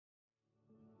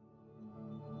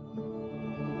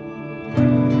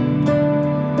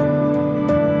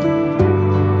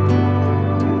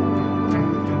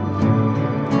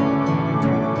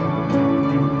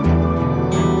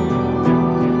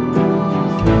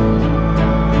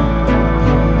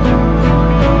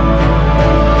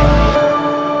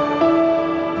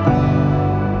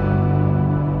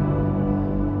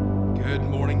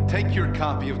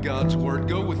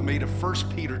1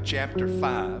 Peter chapter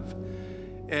 5,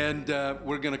 and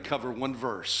we're going to cover one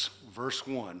verse, verse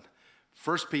 1.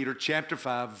 1 Peter chapter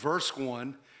 5, verse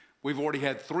 1. We've already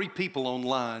had 3 people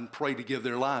online pray to give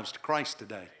their lives to Christ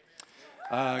today.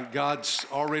 God's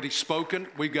already spoken.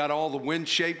 We've got all the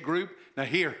wind-shaped group. Now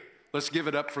here, let's give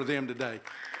it up for them today.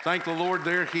 Thank the Lord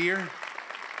they're here.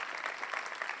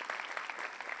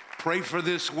 Pray for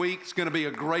this week. It's going to be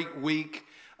a great week.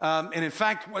 And in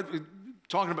fact,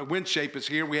 talking about Windshape is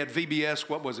here. We had VBS,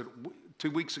 what was it,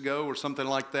 2 weeks ago or something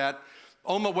like that.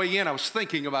 On my way in, I was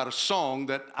thinking about a song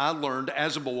that I learned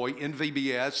as a boy in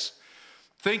VBS,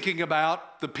 thinking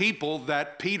about the people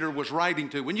that Peter was writing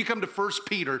to. When you come to 1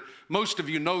 Peter, most of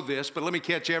you know this, but let me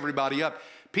catch everybody up.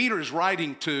 Peter is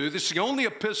writing to, this is the only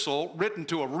epistle written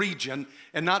to a region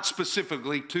and not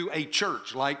specifically to a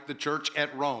church, like the church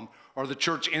at Rome or the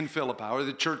church in Philippi or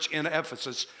the church in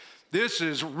Ephesus. This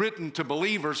is written to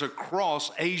believers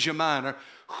across Asia Minor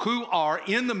who are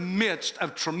in the midst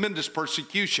of tremendous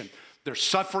persecution. They're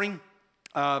suffering.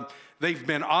 They've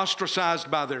been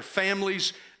ostracized by their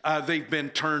families. They've been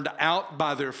turned out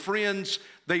by their friends.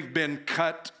 They've been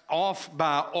cut off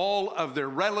by all of their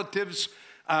relatives.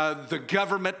 The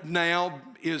government now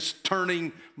is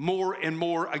turning more and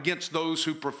more against those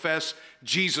who profess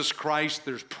Jesus Christ.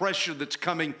 There's pressure that's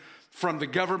coming from the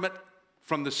government,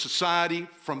 from the society,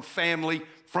 from family,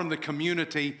 from the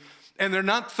community, and they're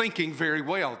not thinking very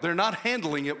well. They're not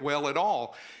handling it well at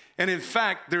all. And in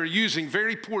fact, they're using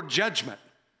very poor judgment.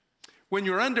 When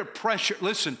you're under pressure,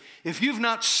 listen, if you've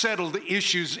not settled the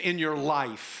issues in your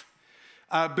life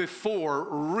before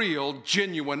real,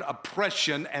 genuine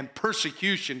oppression and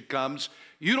persecution comes,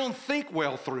 you don't think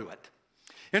well through it.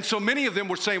 And so many of them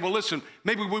were saying, well, listen,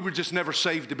 maybe we were just never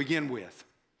saved to begin with.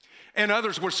 And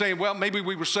others were saying, well, maybe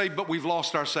we were saved, but we've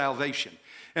lost our salvation.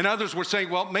 And others were saying,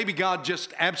 well, maybe God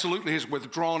just absolutely has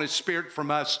withdrawn his spirit from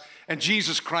us, and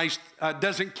Jesus Christ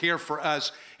doesn't care for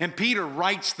us. And Peter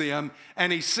writes them,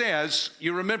 and he says,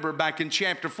 you remember back in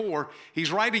chapter 4, he's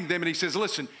writing them, and he says,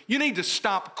 listen, you need to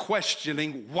stop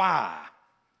questioning why.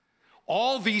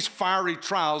 All these fiery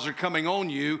trials are coming on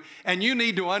you, and you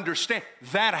need to understand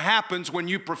that happens when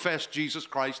you profess Jesus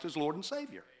Christ as Lord and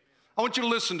Savior. I want you to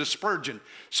listen to Spurgeon.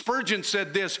 Spurgeon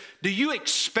said this, do you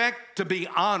expect to be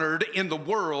honored in the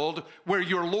world where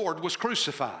your Lord was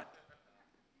crucified?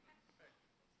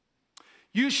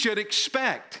 You should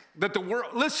expect that the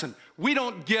world, listen, we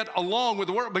don't get along with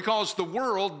the world because the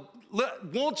world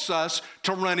wants us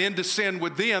to run into sin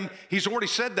with them. He's already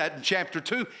said that in chapter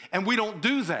 2, and we don't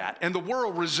do that, and the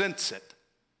world resents it.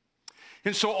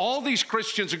 And so all these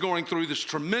Christians are going through this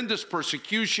tremendous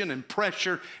persecution and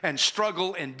pressure and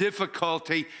struggle and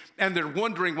difficulty, and they're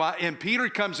wondering why. And Peter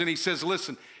comes and he says,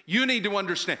 listen, you need to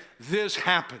understand this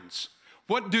happens.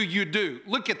 What do?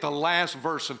 Look at the last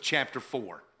verse of chapter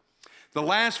 4. The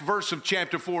last verse of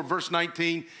chapter 4, verse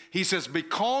 19, he says,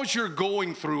 because you're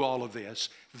going through all of this,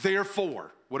 therefore,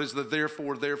 what is the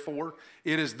therefore?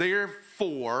 It is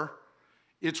therefore,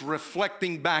 it's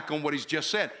reflecting back on what he's just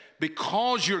said.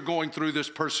 Because you're going through this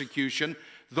persecution,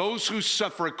 those who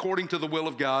suffer according to the will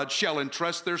of God shall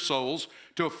entrust their souls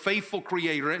to a faithful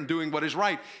Creator and doing what is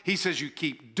right. He says you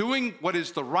keep doing what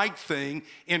is the right thing,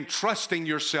 entrusting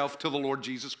yourself to the Lord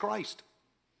Jesus Christ.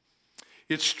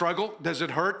 It's struggle. Does it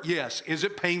hurt? Yes. Is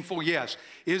it painful? Yes.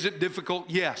 Is it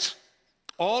difficult? Yes.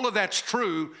 All of that's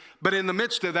true, but in the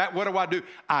midst of that, what do?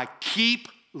 I keep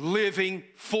living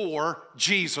for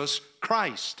Jesus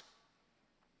Christ.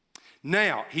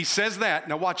 Now, he says that.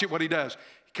 Now watch it what he does.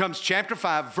 He comes chapter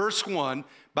 5, verse 1.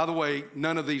 By the way,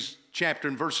 none of these chapter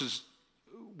and verses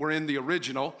were in the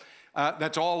original.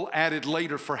 That's all added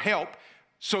later for help.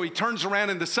 So he turns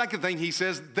around and the second thing he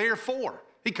says, therefore.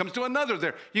 He comes to another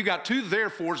there. You got 2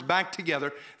 therefores back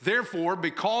together. Therefore,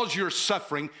 because you're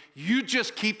suffering, you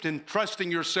just keep entrusting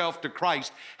yourself to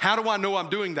Christ. How do I know I'm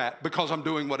doing that? Because I'm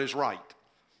doing what is right.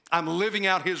 I'm living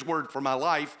out his word for my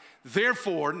life.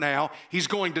 Therefore, now, he's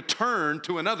going to turn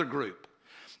to another group.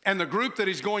 And the group that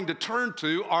he's going to turn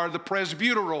to are the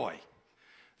presbyteroi,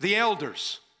 the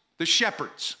elders, the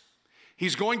shepherds.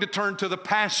 He's going to turn to the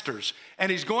pastors, and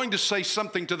he's going to say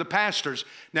something to the pastors.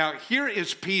 Now, here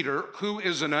is Peter, who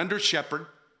is an under-shepherd,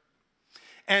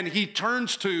 and he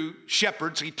turns to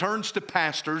shepherds, he turns to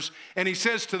pastors, and he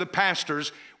says to the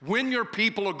pastors, when your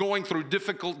people are going through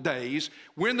difficult days,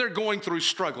 when they're going through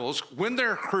struggles, when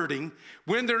they're hurting,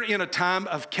 when they're in a time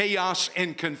of chaos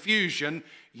and confusion,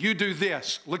 you do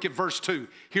this. Look at verse 2.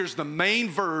 Here's the main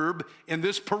verb in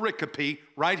this pericope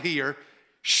right here.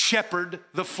 Shepherd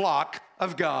the flock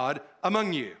of God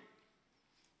among you.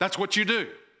 That's what you do.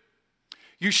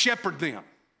 You shepherd them.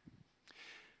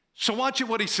 So watch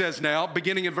what he says now,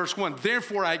 beginning in verse 1.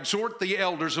 Therefore I exhort the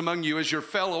elders among you as your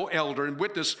fellow elder and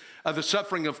witness of the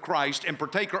suffering of Christ and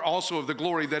partaker also of the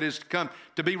glory that is to come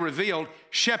to be revealed,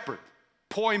 shepherd,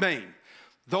 poimen.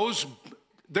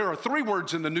 There are three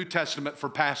words in the New Testament for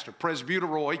pastor: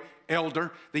 presbyteroi,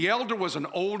 elder. The elder was an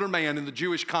older man in the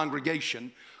Jewish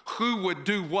congregation who would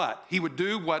do what? He would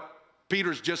do what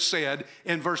Peter's just said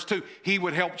in verse 2. He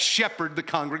would help shepherd the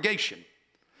congregation.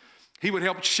 He would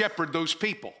help shepherd those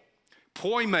people.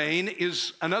 Poimen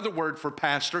is another word for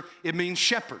pastor. It means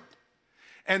shepherd.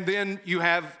 And then you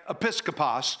have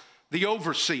episkopos, the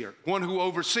overseer, one who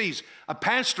oversees. A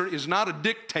pastor is not a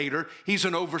dictator. He's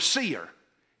an overseer.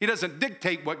 He doesn't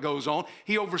dictate what goes on.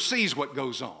 He oversees what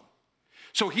goes on.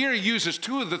 So here he uses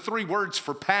two of the three words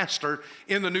for pastor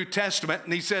in the New Testament,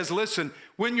 and he says, listen,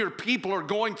 when your people are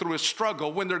going through a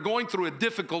struggle, when they're going through a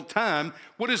difficult time,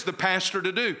 what is the pastor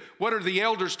to do? What are the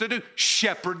elders to do?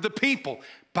 Shepherd the people.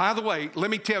 By the way,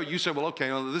 let me tell you, you say, well, okay,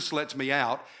 well, this lets me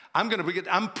out.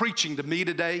 I'm preaching to me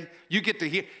today. You get to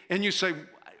hear, and you say,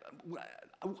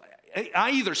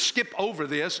 I either skip over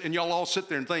this and y'all all sit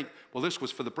there and think, well, this was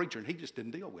for the preacher and he just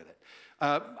didn't deal with it.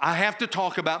 I have to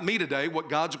talk about me today, what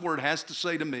God's word has to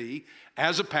say to me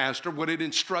as a pastor, what it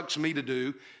instructs me to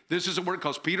do. This is a word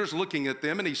because Peter's looking at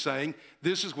them and he's saying,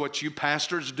 this is what you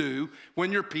pastors do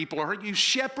when your people are hurt. You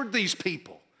shepherd these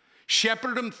people.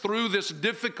 Shepherd them through this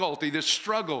difficulty, this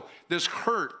struggle, this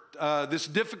hurt, this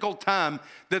difficult time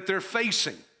that they're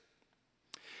facing.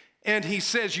 And he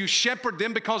says you shepherd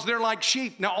them because they're like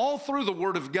sheep. Now, all through the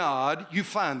Word of God, you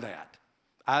find that.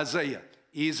 Isaiah,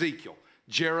 Ezekiel,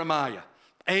 Jeremiah,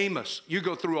 Amos. You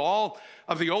go through all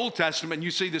of the Old Testament and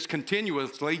you see this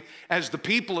continuously as the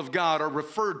people of God are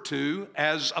referred to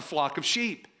as a flock of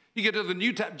sheep. You get to the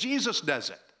New Testament, Jesus does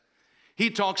it. He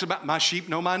talks about my sheep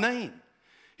know my name.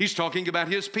 He's talking about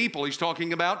his people. He's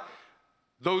talking about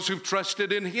those who've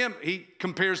trusted in him. He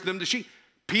compares them to sheep.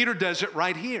 Peter does it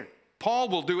right here. Paul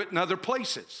will do it in other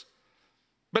places.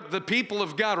 But the people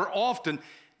of God are often,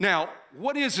 now,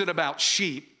 what is it about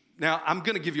sheep? Now, I'm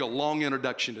going to give you a long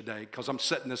introduction today because I'm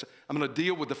setting this. I'm going to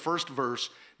deal with the first verse.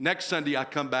 Next Sunday, I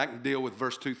come back and deal with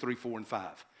verse 2, 3, 4, and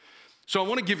 5. So I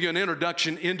want to give you an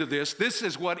introduction into this. This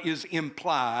is what is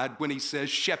implied when he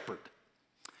says shepherd.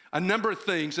 A number of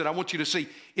things that I want you to see.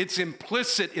 It's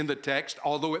implicit in the text,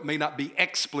 although it may not be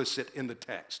explicit in the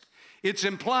text. It's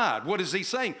implied. What is he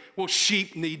saying? Well,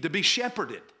 sheep need to be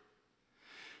shepherded.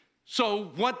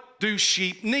 So what do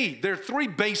sheep need? There are three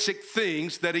basic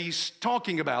things that he's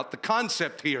talking about, the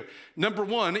concept here. Number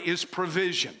one is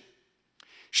provision.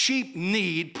 Sheep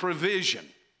need provision.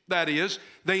 That is,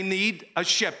 they need a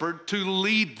shepherd to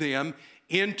lead them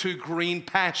into green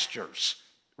pastures.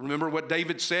 Remember what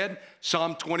David said?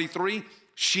 Psalm 23,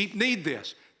 sheep need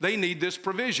this. They need this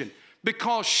provision.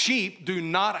 Because sheep do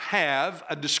not have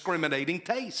a discriminating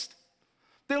taste.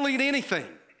 They'll eat anything.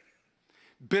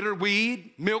 Bitter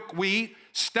weed, milkweed,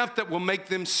 stuff that will make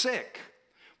them sick.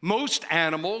 Most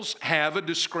animals have a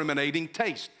discriminating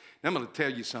taste. Now, I'm going to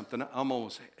tell you something. I'm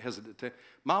almost hesitant to tell you.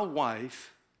 My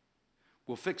wife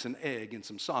will fix an egg and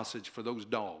some sausage for those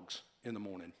dogs in the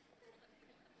morning.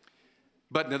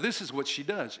 But now this is what she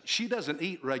does. She doesn't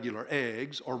eat regular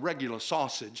eggs or regular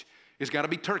sausage. It's got to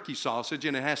be turkey sausage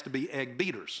and it has to be egg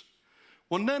beaters.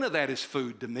 Well, none of that is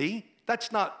food to me.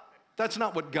 That's not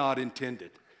what God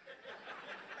intended.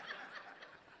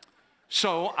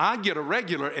 So I get a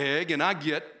regular egg and I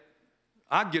get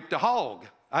the hog.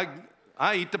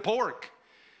 I eat the pork.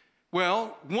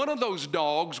 Well, one of those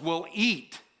dogs will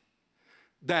eat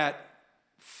that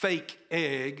fake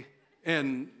egg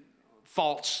and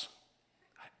false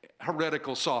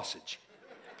heretical sausage.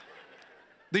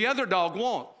 The other dog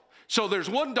won't. So there's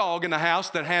one dog in the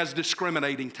house that has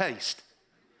discriminating taste.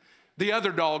 The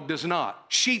other dog does not.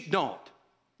 Sheep don't.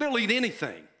 They'll eat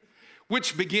anything,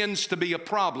 which begins to be a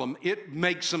problem. It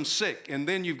makes them sick. And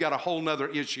then you've got a whole nother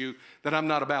issue that I'm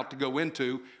not about to go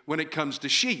into when it comes to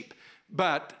sheep.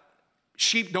 But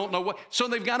sheep don't know what. So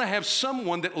they've got to have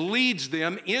someone that leads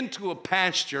them into a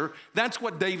pasture. That's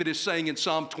what David is saying in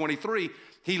Psalm 23.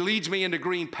 He leads me into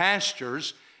green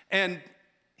pastures, and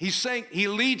he's saying he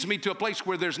leads me to a place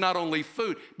where there's not only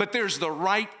food, but there's the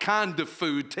right kind of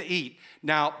food to eat.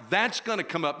 Now, that's going to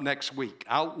come up next week.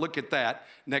 I'll look at that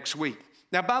next week.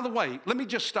 Now, by the way, let me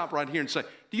just stop right here and say,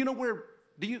 do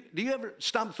you ever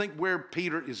stop and think where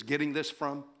Peter is getting this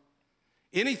from?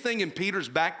 Anything in Peter's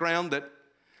background that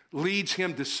leads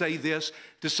him to say this,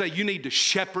 to say you need to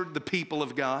shepherd the people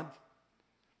of God?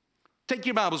 Take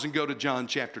your Bibles and go to John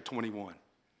chapter 21.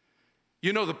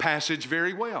 You know the passage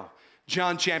very well.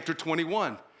 John chapter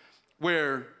 21,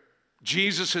 where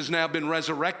Jesus has now been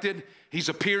resurrected. He's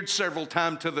appeared several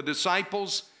times to the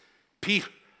disciples.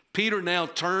 Peter now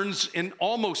turns and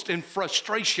almost in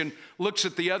frustration looks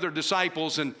at the other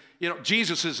disciples and,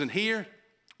 Jesus isn't here.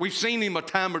 We've seen him a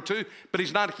time or two, but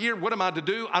he's not here. What am I to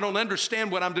do? I don't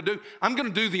understand what I'm to do. I'm going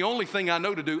to do the only thing I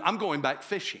know to do. I'm going back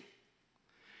fishing.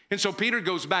 And so Peter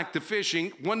goes back to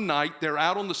fishing. One night, they're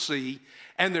out on the sea,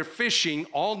 and they're fishing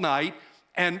all night,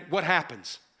 and what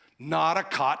happens? Not a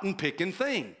cotton-picking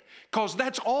thing, because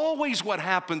that's always what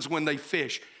happens when they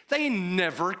fish. They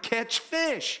never catch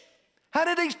fish. How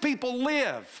do these people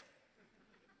live?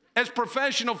 As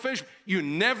professional fishermen, you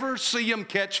never see them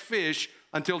catch fish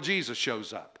until Jesus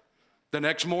shows up. The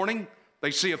next morning,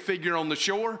 they see a figure on the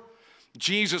shore.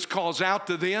 Jesus calls out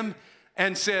to them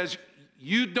and says,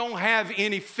 you don't have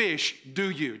any fish, do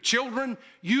you? Children,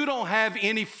 you don't have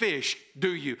any fish,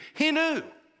 do you? He knew.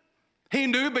 He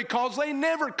knew because they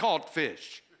never caught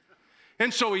fish.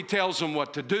 And so he tells them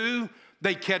what to do.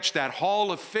 They catch that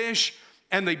haul of fish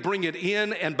and they bring it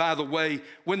in. And by the way,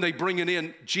 when they bring it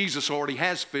in, Jesus already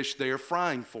has fish there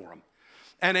frying for them.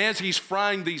 And as he's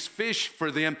frying these fish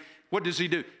for them, what does he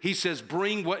do? He says,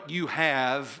 bring what you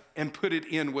have and put it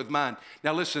in with mine.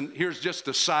 Now listen, here's just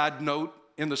a side note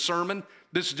in the sermon.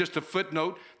 This is just a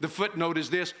footnote. The footnote is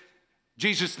this: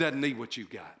 Jesus doesn't need what you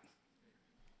got.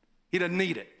 He doesn't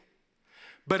need it.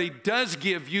 But he does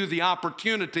give you the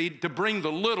opportunity to bring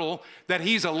the little that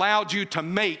he's allowed you to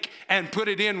make and put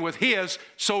it in with his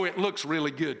so it looks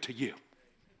really good to you.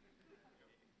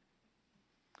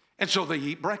 And so they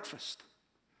eat breakfast.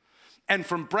 And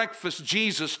from breakfast,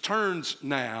 Jesus turns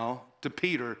now to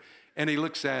Peter and he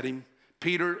looks at him.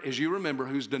 Peter, as you remember,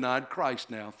 who's denied Christ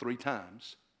now 3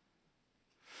 times.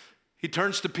 He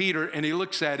turns to Peter and he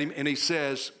looks at him and he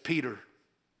says, Peter,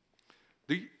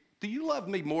 do you love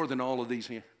me more than all of these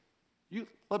here? You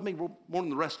love me more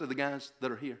than the rest of the guys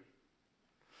that are here?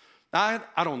 I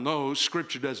don't know,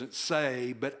 Scripture doesn't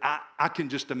say, but I can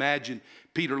just imagine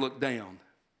Peter looked down.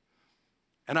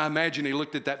 And I imagine he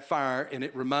looked at that fire and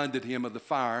it reminded him of the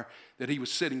fire that he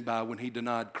was sitting by when he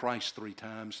denied Christ 3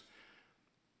 times.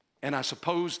 And I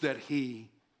suppose that he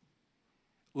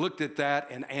looked at that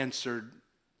and answered,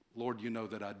 Lord, you know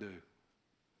that I do.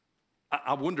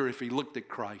 I wonder if he looked at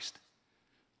Christ.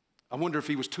 I wonder if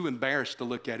he was too embarrassed to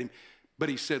look at him. But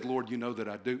he said, Lord, you know that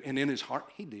I do. And in his heart,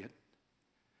 he did.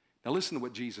 Now listen to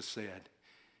what Jesus said.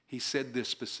 He said this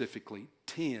specifically: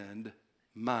 tend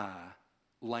my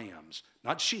lambs.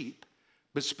 Not sheep,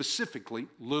 but specifically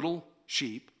little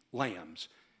sheep, lambs.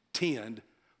 Tend,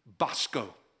 basko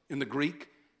in the Greek,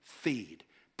 feed.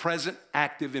 Present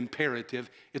active imperative.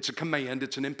 It's a command,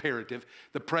 it's an imperative.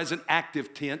 The present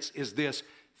active tense is this: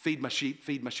 feed my sheep,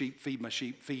 feed my sheep, feed my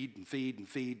sheep, feed and feed and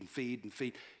feed and feed and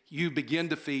feed. You begin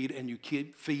to feed and you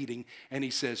keep feeding. And he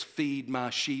says, feed my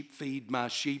sheep, feed my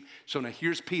sheep. So now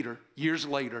here's Peter, years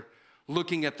later,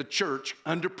 looking at the church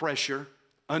under pressure,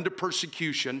 under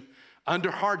persecution,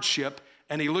 under hardship.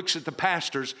 And he looks at the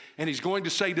pastors and he's going to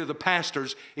say to the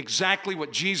pastors exactly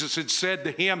what Jesus had said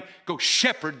to him: go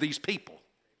shepherd these people.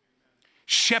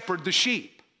 Shepherd the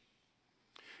sheep.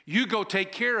 You go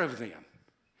take care of them.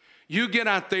 You get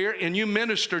out there and you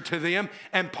minister to them,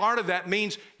 and part of that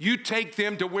means you take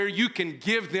them to where you can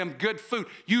give them good food.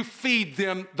 You feed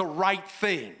them the right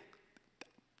thing.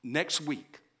 Next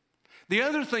week. The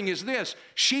other thing is this: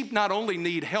 sheep not only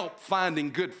need help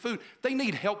finding good food, they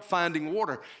need help finding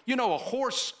water. You know, a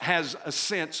horse has a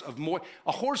sense of moisture.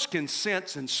 A horse can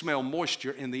sense and smell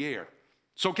moisture in the air.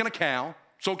 So can a cow,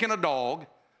 so can a dog.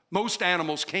 Most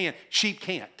animals can, sheep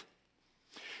can't.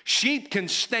 Sheep can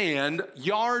stand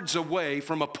yards away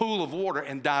from a pool of water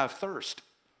and die of thirst.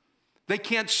 They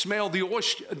can't smell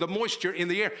the moisture in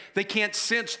the air. They can't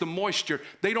sense the moisture.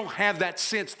 They don't have that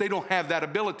sense. They don't have that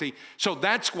ability. So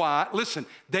that's why, listen,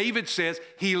 David says,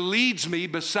 he leads me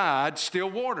beside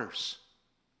still waters.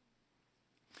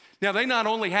 Now, they not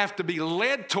only have to be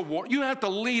led to water, you have to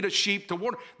lead a sheep to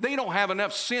water. They don't have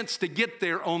enough sense to get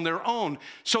there on their own.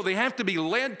 So they have to be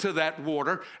led to that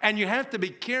water, and you have to be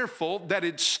careful that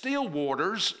it's still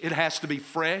waters. It has to be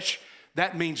fresh.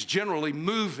 That means generally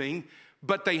moving,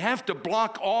 but they have to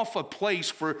block off a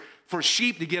place for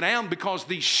sheep to get down, because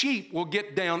these sheep will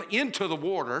get down into the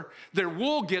water. Their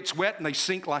wool gets wet, and they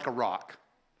sink like a rock.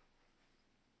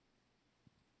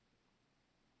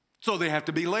 So they have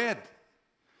to be led.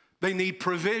 They need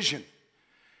provision.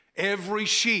 Every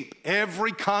sheep,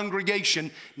 every congregation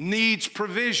needs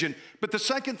provision. But the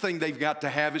second thing they've got to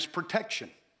have is protection.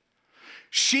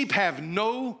 Sheep have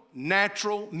no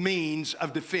natural means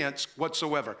of defense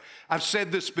whatsoever. I've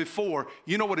said this before.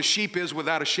 You know what a sheep is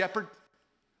without a shepherd?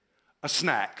 A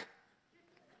snack.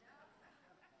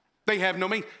 They have no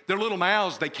means. Their little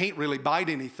mouths, they can't really bite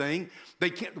anything. They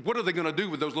can't, what are they going to do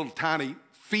with those little tiny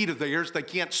feet of theirs? They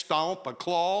can't stomp, or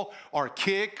claw, or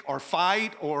kick, or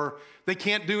fight, or they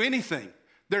can't do anything.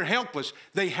 They're helpless.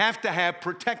 They have to have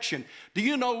protection. Do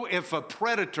you know if a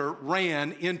predator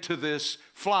ran into this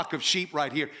flock of sheep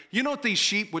right here, you know what these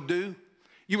sheep would do?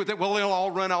 You would think, well, they'll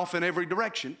all run off in every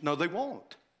direction. No, they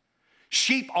won't.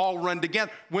 Sheep all run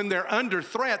together. When they're under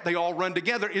threat, they all run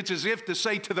together. It's as if to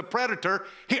say to the predator,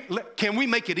 here, can we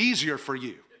make it easier for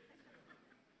you?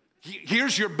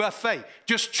 Here's your buffet.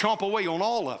 Just chomp away on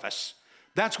all of us.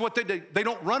 That's what they do. They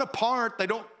don't run apart. They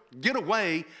don't get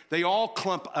away. They all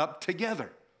clump up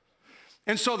together.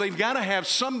 And so they've got to have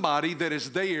somebody that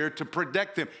is there to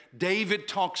protect them. David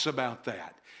talks about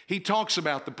that. He talks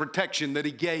about the protection that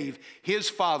he gave his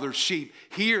father's sheep.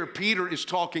 Here, Peter is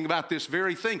talking about this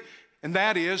very thing, and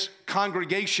that is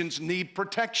congregations need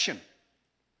protection.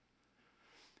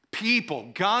 People,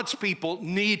 God's people,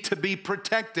 need to be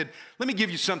protected. Let me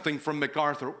give you something from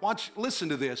MacArthur. Listen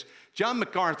to this. John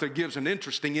MacArthur gives an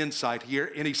interesting insight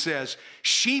here, and he says,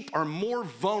 sheep are more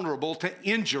vulnerable to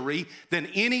injury than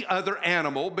any other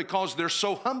animal because they're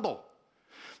so humble.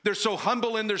 They're so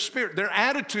humble in their spirit. Their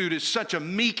attitude is such a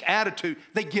meek attitude,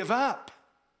 they give up.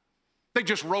 They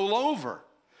just roll over.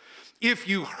 If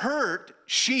you hurt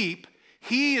sheep,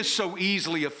 he is so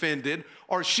easily offended,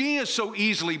 or she is so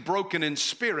easily broken in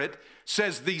spirit,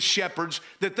 says these shepherds,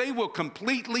 that they will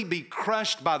completely be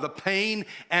crushed by the pain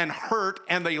and hurt,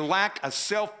 and they lack a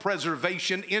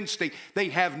self-preservation instinct. They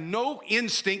have no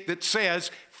instinct that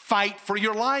says, fight for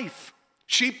your life.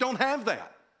 Sheep don't have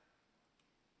that.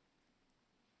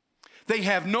 They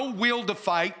have no will to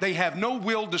fight. They have no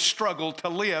will to struggle to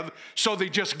live, so they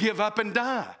just give up and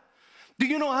die. Do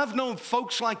you know, I've known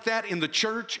folks like that in the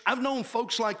church. I've known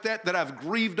folks like that I've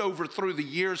grieved over through the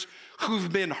years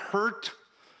who've been hurt.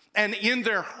 And in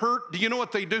their hurt, do you know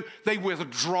what they do? They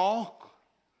withdraw.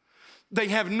 They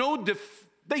have no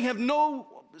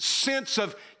sense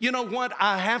of, you know what,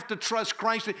 I have to trust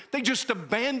Christ. They just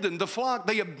abandon the flock.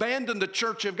 They abandon the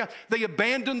church of God. They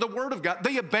abandon the Word of God.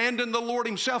 They abandon the Lord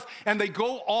Himself. And they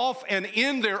go off, and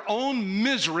in their own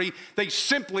misery, they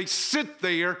simply sit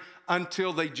there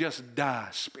until they just die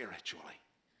spiritually.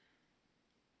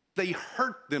 They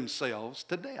hurt themselves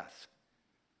to death,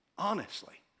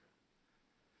 honestly.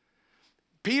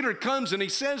 Peter comes and he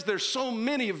says, there's so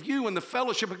many of you in the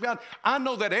fellowship of God. I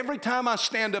know that every time I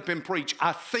stand up and preach,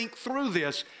 I think through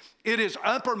this. It is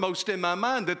uppermost in my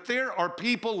mind that there are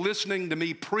people listening to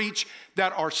me preach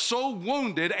that are so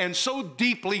wounded and so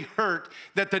deeply hurt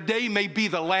that the day may be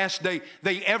the last day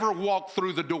they ever walk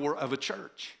through the door of a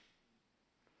church.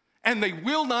 And they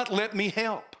will not let me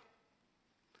help.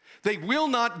 They will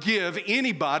not give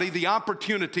anybody the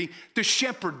opportunity to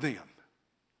shepherd them.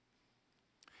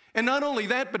 And not only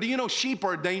that, but do you know sheep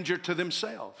are a danger to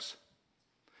themselves?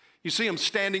 You see them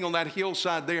standing on that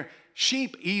hillside there.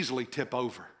 Sheep easily tip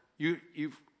over.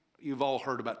 You've all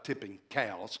heard about tipping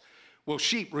cows. Well,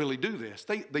 sheep really do this.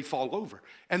 They fall over,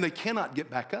 and they cannot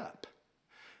get back up.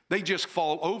 They just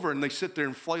fall over, and they sit there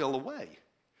and flail away.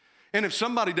 And if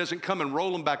somebody doesn't come and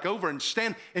roll them back over and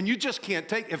stand, and you just can't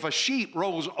take, if a sheep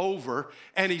rolls over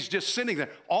and he's just sitting there,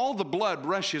 all the blood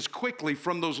rushes quickly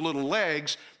from those little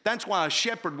legs. That's why a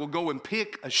shepherd will go and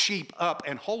pick a sheep up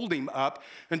and hold him up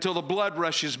until the blood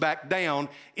rushes back down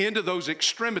into those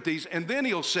extremities, and then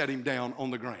he'll set him down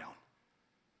on the ground.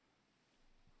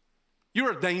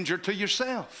 You're a danger to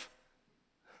yourself.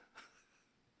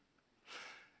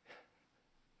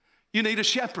 You need a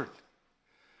shepherd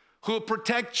who will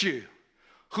protect you,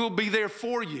 who will be there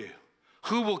for you,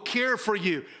 who will care for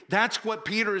you. That's what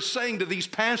Peter is saying to these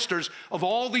pastors of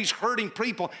all these hurting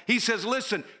people. He says,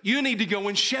 listen, you need to go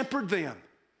and shepherd them.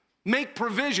 Make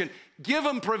provision. Give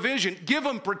them provision. Give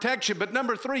them protection. But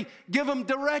number three, give them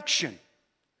direction.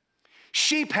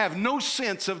 Sheep have no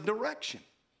sense of direction.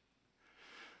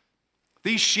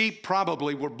 These sheep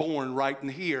probably were born right in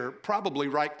here, probably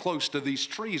right close to these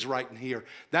trees right in here.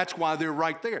 That's why they're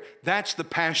right there. That's the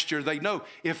pasture they know.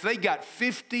 If they got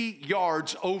 50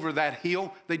 yards over that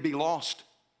hill, they'd be lost.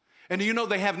 And do you know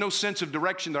they have no sense of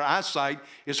direction? Their eyesight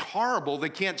is horrible. They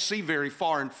can't see very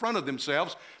far in front of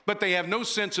themselves, but they have no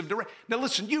sense of direction. Now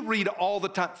listen, you read all the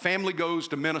time. Family goes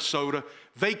to Minnesota,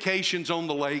 vacations on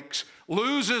the lakes,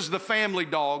 loses the family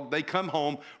dog. They come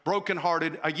home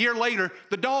brokenhearted. A year later,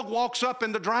 the dog walks up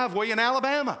in the driveway in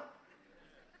Alabama.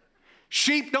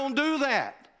 Sheep don't do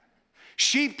that.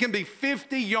 Sheep can be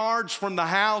 50 yards from the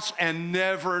house and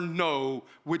never know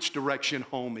which direction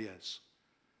home is.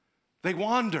 They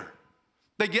wander.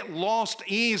 They get lost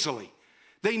easily.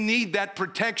 They need that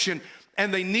protection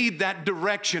and they need that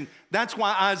direction. That's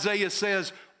why Isaiah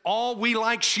says, all we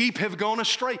like sheep have gone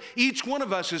astray. Each one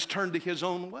of us has turned to his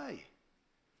own way.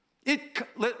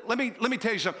 Let me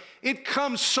tell you something. It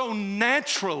comes so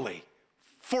naturally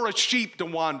for a sheep to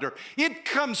wander. It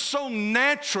comes so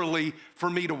naturally for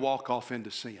me to walk off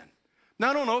into sin. Now,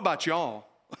 I don't know about y'all,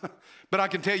 but I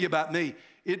can tell you about me.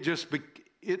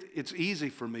 It's easy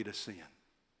for me to sin.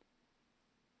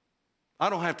 I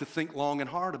don't have to think long and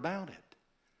hard about it.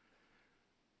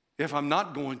 If I'm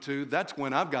not going to, that's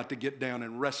when I've got to get down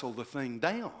and wrestle the thing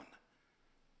down.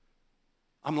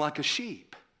 I'm like a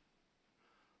sheep.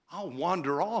 I'll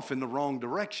wander off in the wrong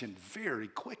direction very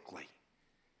quickly.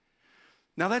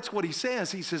 Now that's what he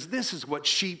says. He says, this is what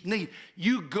sheep need.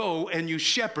 You go and you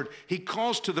shepherd. He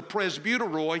calls to the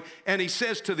presbyteroi and he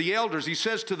says to the elders, he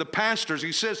says to the pastors,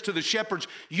 he says to the shepherds,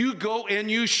 you go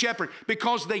and you shepherd,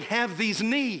 because they have these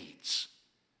needs.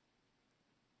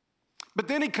 But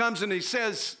then he comes and he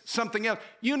says something else.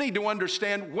 You need to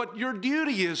understand what your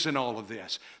duty is in all of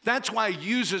this. That's why he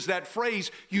uses that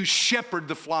phrase, you shepherd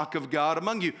the flock of God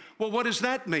among you. Well, what does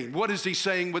that mean? What is he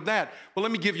saying with that? Well,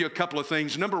 let me give you a couple of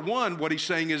things. Number one, what he's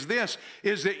saying is this,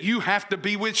 is that you have to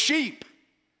be with sheep.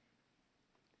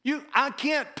 I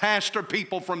can't pastor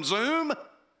people from Zoom.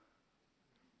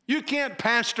 You can't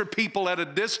pastor people at a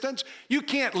distance. You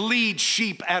can't lead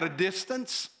sheep at a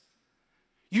distance.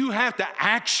 You have to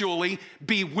actually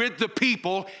be with the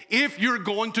people if you're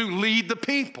going to lead the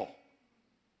people.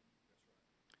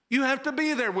 You have to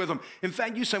be there with them. In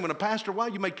fact, you say, when a pastor, why are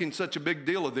you making such a big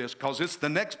deal of this? Because it's the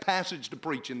next passage to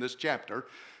preach in this chapter,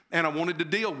 and I wanted to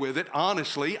deal with it.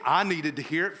 Honestly, I needed to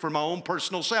hear it for my own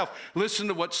personal self. Listen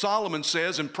to what Solomon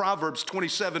says in Proverbs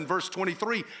 27, verse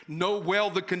 23. Know well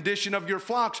the condition of your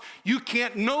flocks. You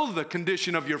can't know the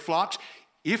condition of your flocks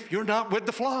if you're not with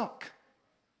the flock.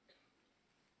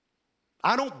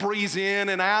 I don't breeze in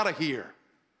and out of here.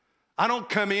 I don't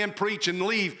come in, preach, and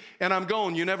leave, and I'm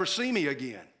gone. You never see me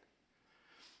again.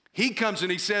 He comes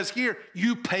and he says here,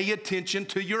 you pay attention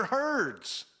to your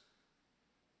herds.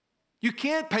 You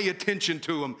can't pay attention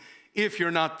to them if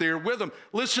you're not there with them.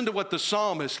 Listen to what the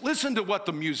psalmist, listen to what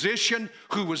the musician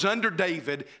who was under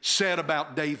David said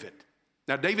about David.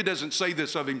 Now, David doesn't say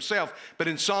this of himself, but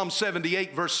in Psalm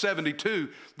 78, verse 72,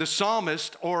 the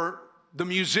psalmist or the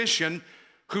musician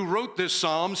who wrote this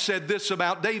psalm said this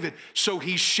about David. So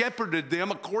he shepherded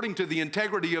them according to the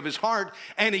integrity of his heart,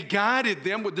 and he guided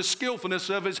them with the skillfulness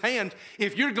of his hand.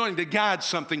 If you're going to guide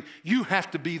something, you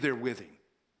have to be there with him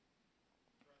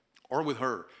or with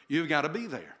her. You've got to be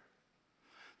there.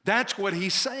 That's what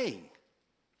he's saying.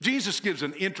 Jesus gives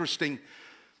there's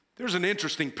an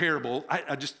interesting parable.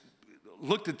 I just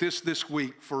looked at this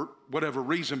week for whatever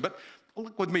reason, but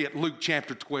look with me at Luke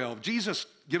chapter 12. Jesus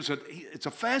gives it's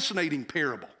a fascinating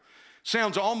parable.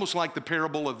 Sounds almost like the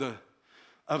parable of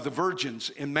the virgins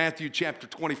in Matthew chapter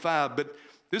 25, but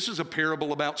this is a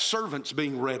parable about servants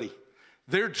being ready.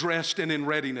 They're dressed and in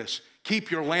readiness.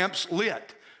 Keep your lamps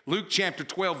lit. Luke chapter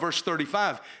 12, verse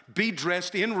 35. Be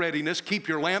dressed in readiness. Keep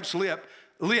your lamps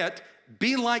lit.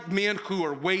 Be like men who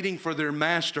are waiting for their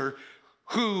master,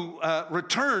 who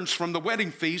returns from the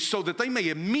wedding feast, so that they may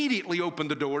immediately open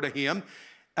the door to him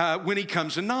when he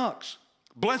comes and knocks.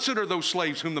 Blessed are those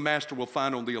slaves whom the master will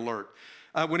find on the alert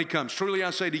when he comes. Truly I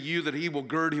say to you that he will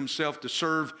gird himself to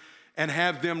serve and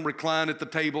have them recline at the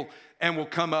table and will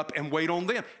come up and wait on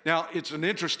them. Now, it's an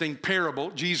interesting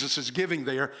parable Jesus is giving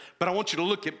there, but I want you to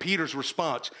look at Peter's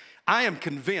response. I am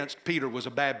convinced Peter was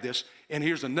a Baptist, and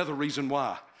here's another reason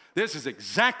why. This is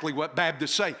exactly what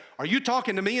Baptists say. Are you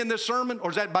talking to me in this sermon,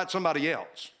 or is that about somebody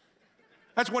else?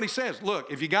 That's what he says.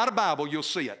 Look, if you got a Bible, you'll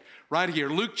see it. Right here,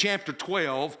 Luke chapter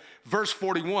 12, verse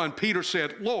 41, Peter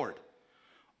said, Lord,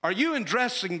 are you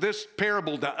addressing this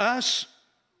parable to us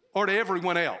or to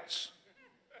everyone else?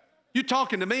 You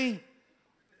talking to me?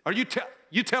 Are you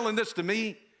telling this to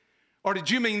me? Or did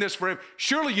you mean this for everyone?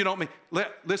 Surely you don't mean,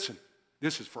 listen,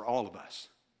 this is for all of us.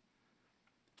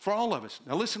 For all of us.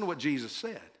 Now listen to what Jesus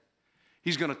said.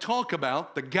 He's going to talk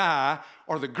about the guy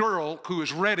or the girl who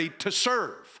is ready to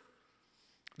serve.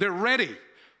 They're ready.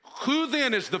 Who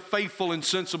then is the faithful and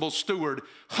sensible steward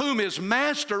whom his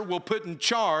master will put in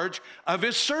charge of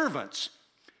his servants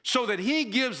so that he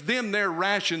gives them their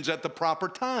rations at the proper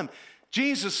time?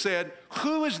 Jesus said,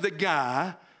 who is the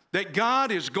guy that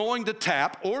God is going to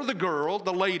tap, or the girl,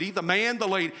 the lady, the man, the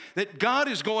lady, that God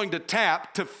is going to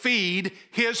tap to feed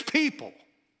his people?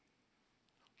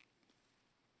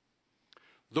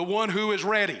 The one who is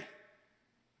ready.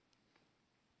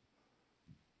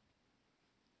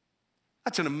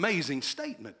 That's an amazing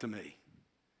statement to me.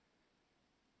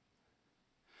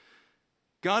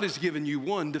 God has given you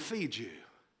one to feed you.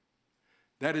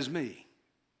 That is me.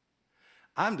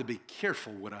 I'm to be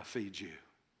careful what I feed you.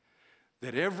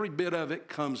 that every bit of it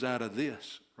comes out of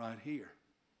this right here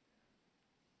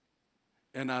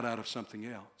and not out of something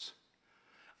else.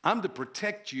 I'm to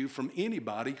protect you from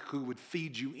anybody who would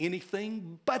feed you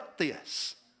anything but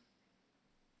this.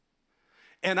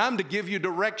 And I'm to give you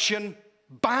direction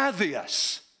by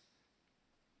this.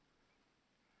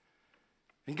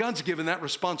 And God's given that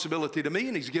responsibility to me,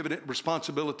 and He's given it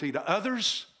responsibility to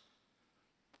others.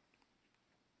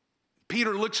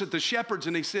 Peter looks at the shepherds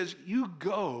and he says, you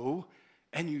go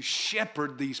and you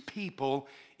shepherd these people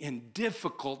in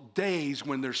difficult days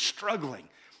when they're struggling.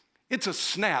 It's a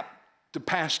snap to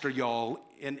pastor y'all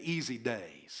in easy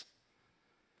days.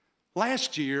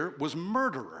 Last year was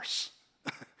murderous.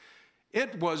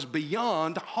 It was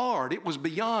beyond hard. It was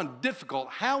beyond difficult.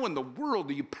 How in the world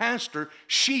do you pastor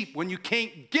sheep when you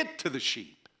can't get to the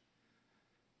sheep?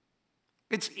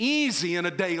 It's easy in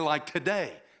a day like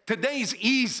today. Today's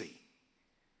easy.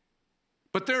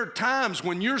 But there are times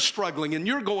when you're struggling and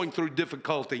you're going through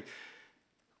difficulty,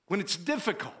 when it's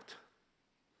difficult.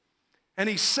 And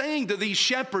He's saying to these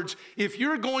shepherds, if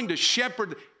you're going to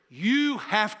shepherd, you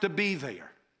have to be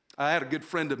there. I had a good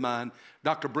friend of mine,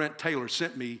 Dr. Brent Taylor,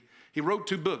 sent me. He wrote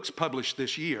 2 books published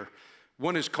this year.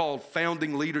 One is called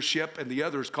Founding Leadership, and the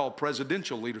other is called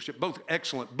Presidential Leadership, both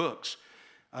excellent books.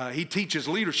 He teaches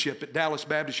leadership at Dallas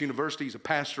Baptist University. He's a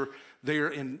pastor there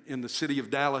in the city of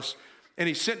Dallas. And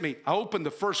he sent me, I opened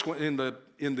the first one in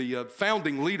the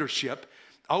Founding Leadership.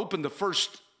 I opened the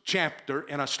first chapter,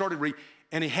 and I started reading,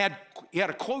 and he had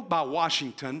a quote by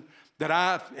Washington that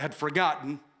I had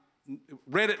forgotten.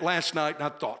 Read it last night, and I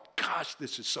thought, gosh,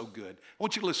 this is so good. I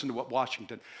want you to listen to what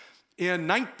Washington. In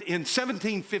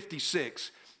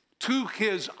 1756, to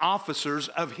his officers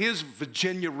of his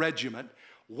Virginia regiment,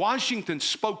 Washington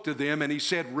spoke to them and he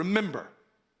said, remember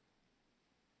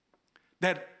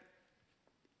that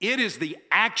it is the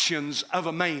actions of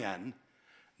a man,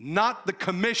 not the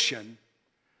commission,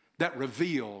 that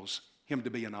reveals him to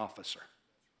be an officer.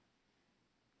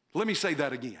 Let me say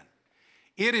that again.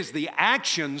 It is the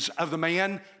actions of the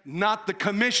man, not the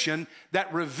commission,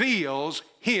 that reveals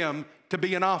him to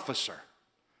be an officer.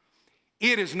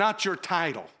 It is not your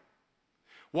title.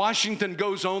 Washington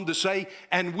goes on to say,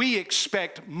 and we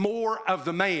expect more of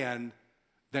the man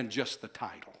than just the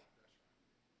title.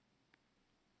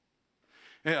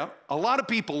 Yeah, a lot of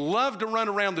people love to run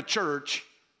around the church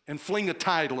and fling a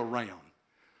title around.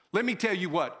 Let me tell you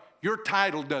what, your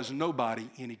title does nobody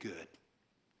any good.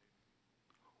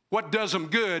 What does them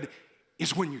good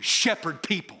is when you shepherd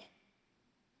people.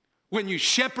 When you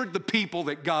shepherd the people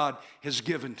that God has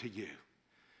given to you.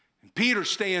 And Peter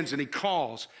stands and he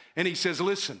calls and he says,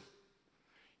 listen,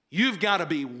 you've got to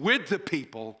be with the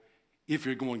people if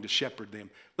you're going to shepherd them.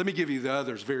 Let me give you the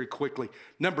others very quickly.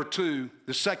 Number 2,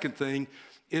 the second thing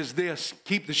is this: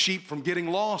 keep the sheep from getting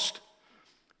lost.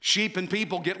 Sheep and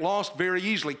people get lost very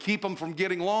easily. Keep them from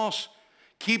getting lost.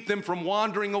 Keep them from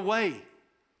wandering away.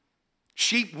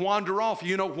 Sheep wander off.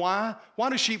 You know why? Why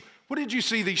do sheep, what did you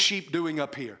see these sheep doing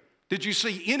up here? Did you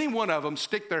see any one of them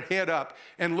stick their head up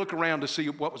and look around to see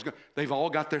what was going on? They've all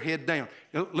got their head down.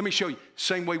 Now, let me show you.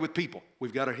 Same way with people.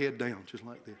 We've got our head down just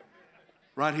like this.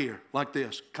 Right here, like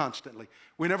this, constantly.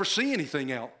 We never see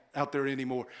anything out there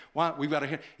anymore. Why? We've got our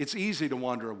head. It's easy to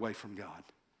wander away from God.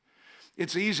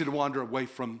 It's easy to wander away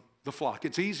from the flock.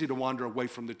 It's easy to wander away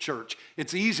from the church.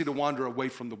 It's easy to wander away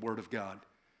from the Word of God.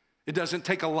 It doesn't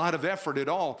take a lot of effort at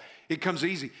all. It comes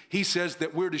easy. He says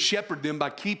that we're to shepherd them by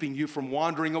keeping you from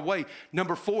wandering away.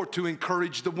 Number 4, to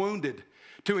encourage the wounded,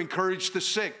 to encourage the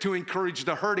sick, to encourage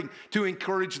the hurting, to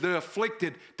encourage the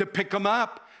afflicted, to pick them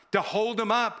up, to hold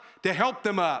them up, to help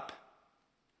them up.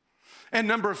 And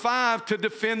number 5, to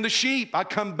defend the sheep. I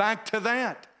come back to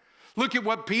that. Look at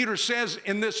what Peter says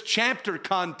in this chapter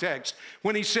context.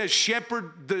 When he says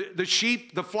shepherd the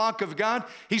sheep, the flock of God,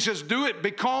 he says do it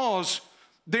because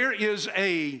there is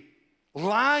a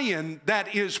lion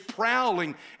that is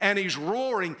prowling and he's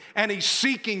roaring and he's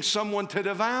seeking someone to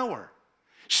devour.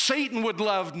 Satan would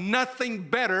love nothing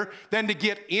better than to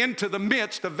get into the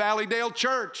midst of Valleydale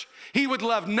Church. He would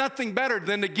love nothing better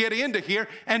than to get into here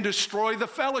and destroy the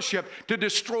fellowship, to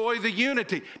destroy the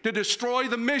unity, to destroy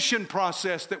the mission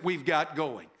process that we've got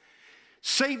going.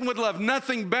 Satan would love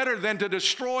nothing better than to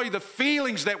destroy the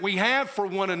feelings that we have for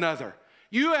one another.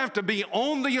 You have to be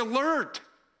on the alert.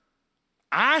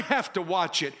 I have to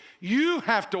watch it. You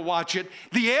have to watch it.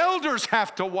 The elders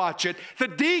have to watch it. The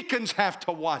deacons have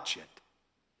to watch it.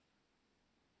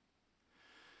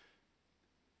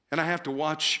 And I have to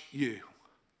watch you.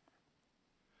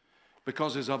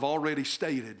 Because as I've already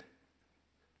stated,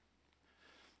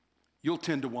 you'll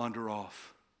tend to wander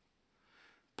off.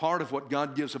 Part of what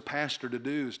God gives a pastor to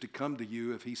do is to come to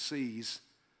you if he sees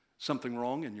something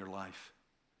wrong in your life.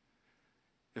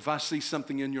 If I see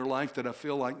something in your life that I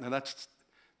feel like, now that's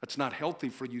not healthy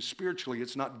for you spiritually,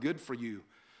 it's not good for you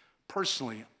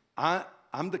personally,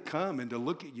 I'm to come and to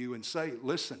look at you and say,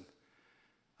 listen,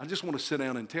 I just want to sit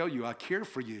down and tell you I care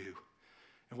for you.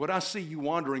 And what I see you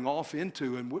wandering off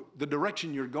into and the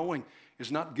direction you're going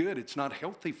is not good. It's not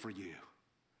healthy for you.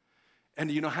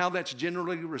 And you know how that's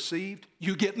generally received?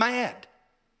 You get mad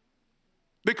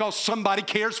because somebody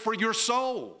cares for your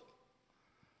soul.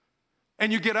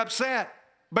 And you get upset.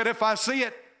 But if I see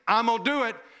it, I'm going to do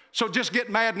it. So just get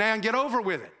mad now and get over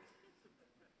with it.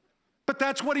 But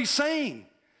that's what he's saying.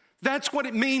 That's what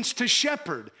it means to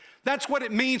shepherd. That's what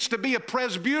it means to be a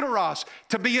presbyteros,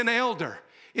 to be an elder,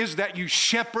 is that you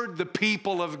shepherd the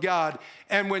people of God.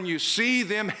 And when you see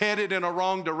them headed in a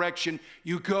wrong direction,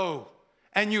 you go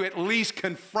and you at least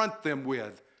confront them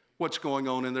with what's going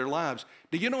on in their lives.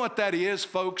 Do you know what that is,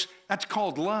 folks? That's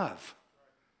called love.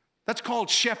 That's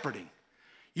called shepherding.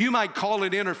 You might call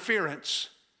it interference,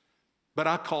 but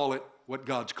I call it what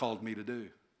God's called me to do.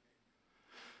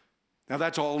 Now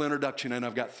that's all introduction, and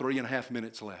I've got 3.5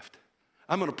 minutes left.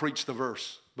 I'm going to preach the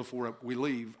verse before we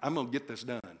leave. I'm going to get this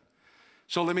done.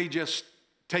 So let me just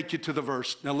take you to the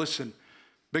verse. Now listen,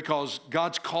 because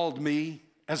God's called me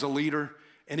as a leader,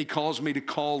 and he calls me to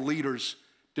call leaders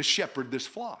to shepherd this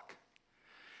flock.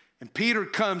 And Peter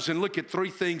comes and look at 3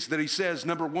 things that he says.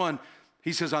 Number 1,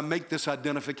 he says, I make this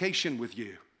identification with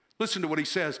you. Listen to what he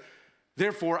says.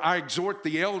 Therefore, I exhort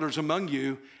the elders among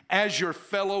you as your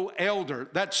fellow elder.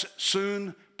 That's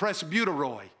soon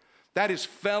presbyteroi. That is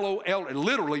fellow elder. It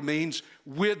literally means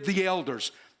with the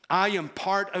elders. I am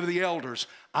part of the elders.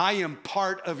 I am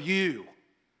part of you.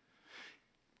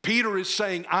 Peter is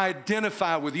saying, I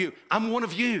identify with you. I'm one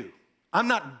of you. I'm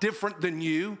not different than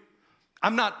you.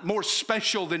 I'm not more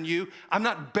special than you. I'm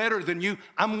not better than you.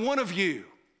 I'm one of you.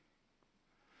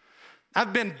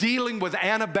 I've been dealing with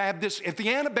Anabaptists. If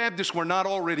the Anabaptists were not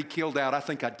already killed out, I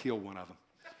think I'd kill one of them.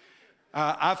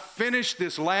 I finished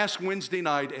this last Wednesday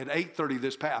night at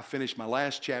 8:30 I finished my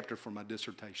last chapter for my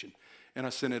dissertation, and I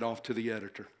sent it off to the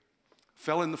editor.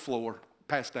 Fell in the floor,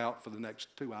 passed out for the next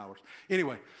 2 hours.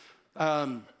 Anyway, let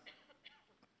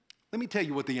me tell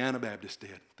you what the Anabaptists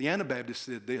did. The Anabaptists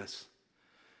did this.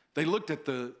 They looked at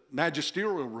the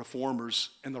magisterial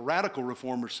reformers, and the radical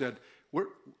reformers said,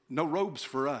 no robes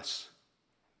for us.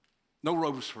 No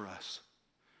robes for us.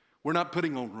 We're not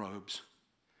putting on robes.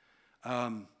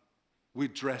 We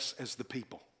dress as the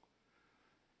people.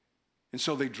 And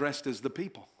so they dressed as the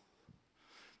people.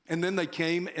 And then they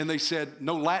came and they said,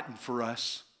 no Latin for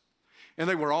us. And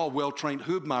they were all well-trained.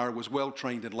 Hubmaier was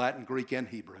well-trained in Latin, Greek, and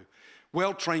Hebrew.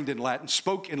 Well-trained in Latin,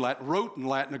 spoke in Latin, wrote in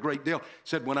Latin a great deal.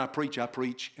 Said, when I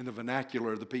preach in the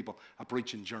vernacular of the people. I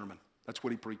preach in German. That's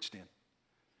what he preached in.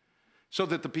 So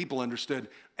that the people understood.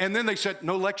 And then they said,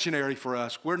 no lectionary for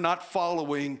us. We're not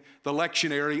following the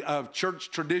lectionary of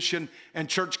church tradition and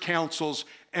church councils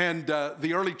and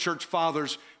the early church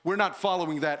fathers. We're not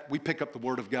following that. We pick up the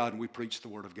Word of God and we preach the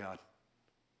Word of God.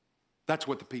 That's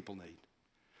what the people need.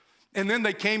 And then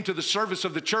they came to the service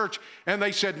of the church and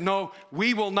they said, no,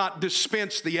 we will not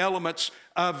dispense the elements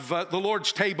of the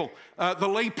Lord's table. The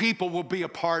lay people will be a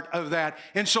part of that.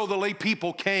 And so the lay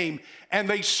people came and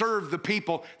they served the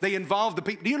people. They involved the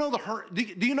people. Do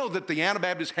you know that the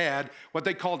Anabaptists had what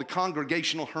they called a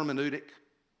congregational hermeneutic?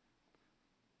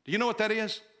 Do you know what that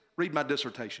is? Read my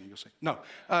dissertation, you'll see. No,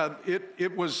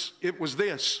 it was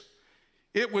this.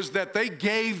 It was that they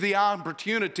gave the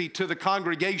opportunity to the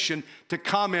congregation to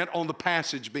comment on the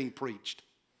passage being preached.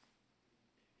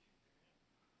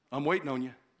 I'm waiting on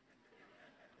you.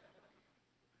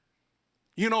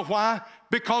 You know why?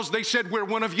 Because they said, we're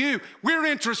one of you. We're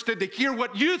interested to hear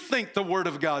what you think the Word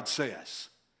of God says.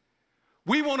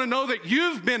 We want to know that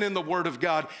you've been in the Word of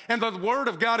God and the Word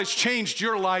of God has changed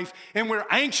your life, and we're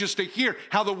anxious to hear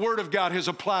how the Word of God has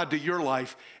applied to your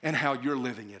life and how you're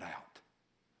living it out.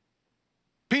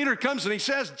 Peter comes and he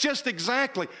says just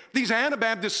exactly. These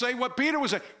Anabaptists say what Peter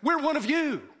was saying. We're one of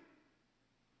you.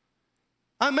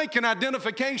 I make an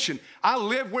identification. I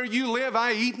live where you live.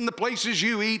 I eat in the places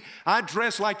you eat. I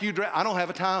dress like you dress. I don't have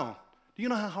a tie on. Do you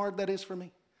know how hard that is for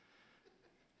me?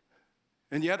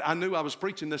 And yet I knew I was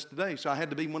preaching this today, so I had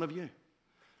to be one of you.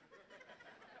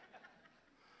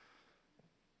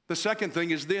 The second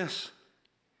thing is this.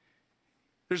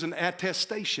 There's an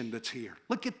attestation that's here.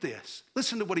 Look at this.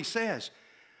 Listen to what he says.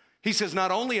 He says, not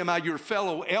only am I your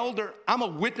fellow elder, I'm a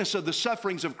witness of the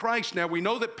sufferings of Christ. Now, we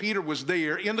know that Peter was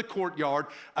there in the courtyard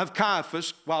of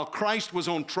Caiaphas while Christ was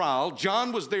on trial.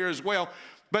 John was there as well,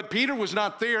 but Peter was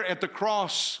not there at the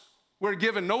cross. We're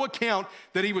given no account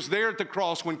that he was there at the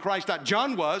cross when Christ died.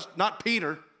 John was, not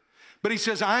Peter. But he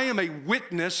says, I am a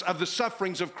witness of the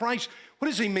sufferings of Christ. What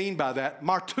does he mean by that?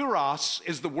 Martyros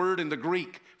is the word in the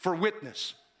Greek for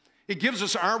witness. It gives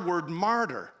us our word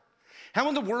martyr. How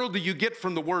in the world do you get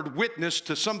from the word witness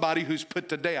to somebody who's put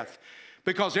to death?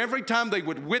 Because every time they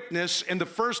would witness in the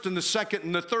first and the second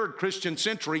and the third Christian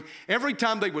century, every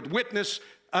time they would witness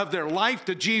of their life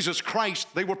to Jesus Christ,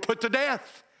 they were put to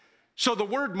death. So the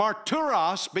word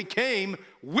martyros became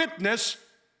witness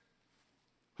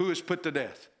who is put to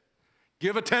death.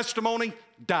 Give a testimony,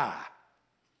 die.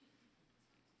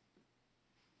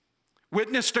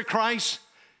 Witness to Christ,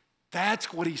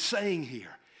 that's what he's saying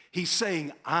here. He's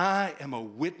saying, I am a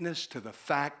witness to the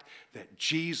fact that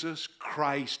Jesus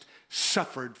Christ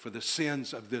suffered for the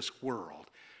sins of this world.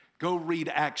 Go read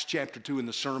Acts chapter 2 in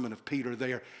the sermon of Peter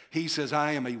there. He says,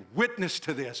 I am a witness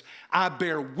to this. I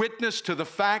bear witness to the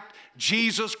fact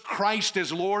Jesus Christ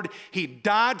is Lord. He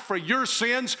died for your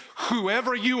sins,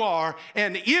 whoever you are.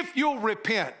 And if you'll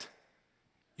repent,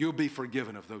 you'll be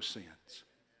forgiven of those sins.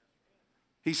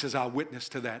 He says, I witness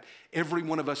to that. Every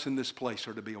one of us in this place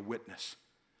are to be a witness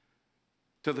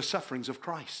to the sufferings of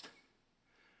Christ.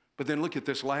 But then look at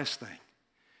this last thing.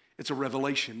 It's a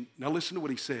revelation. Now listen to what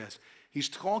he says. He's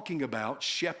talking about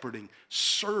shepherding,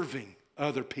 serving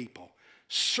other people.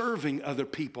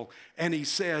 And he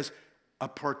says, a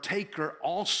partaker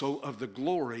also of the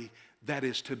glory that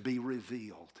is to be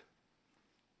revealed.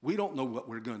 We don't know what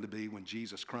we're going to be when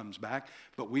Jesus comes back,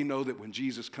 but we know that when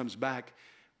Jesus comes back,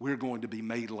 we're going to be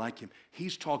made like him.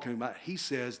 He's talking about, he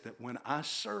says that when I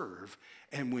serve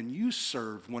and when you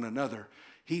serve one another,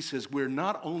 he says we're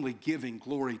not only giving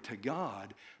glory to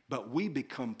God, but we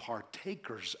become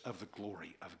partakers of the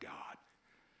glory of God.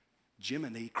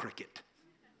 Jiminy Cricket.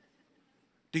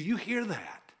 Do you hear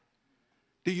that?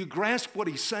 Do you grasp what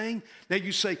he's saying? Now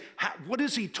you say, what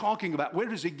is he talking about? Where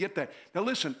does he get that? Now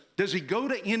listen, does he go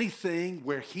to anything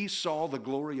where he saw the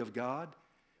glory of God?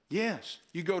 Yes.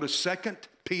 You go to 2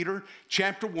 Peter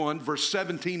chapter 1, verse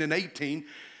 17 and 18.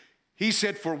 He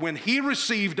said, for when he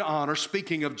received honor,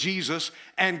 speaking of Jesus,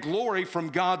 and glory from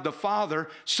God the Father,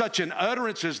 such an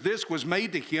utterance as this was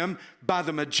made to him by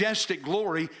the majestic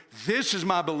glory, this is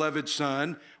my beloved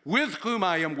Son, with whom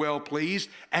I am well pleased,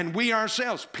 and we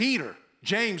ourselves, Peter,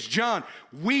 James, John,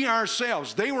 we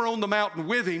ourselves, they were on the mountain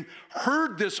with him,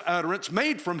 heard this utterance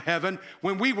made from heaven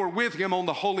when we were with him on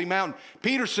the holy mountain.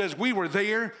 Peter says we were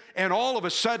there, and all of a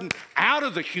sudden, out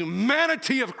of the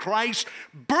humanity of Christ,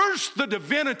 burst the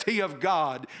divinity of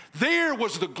God. There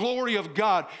was the glory of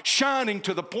God shining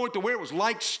to the point to where it was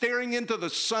like staring into the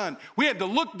sun. We had to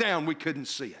look down, we couldn't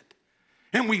see it.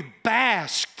 And we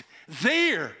basked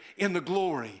there in the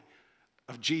glory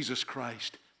of Jesus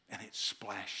Christ. And it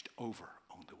splashed over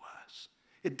onto us.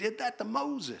 It did that to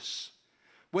Moses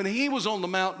when he was on the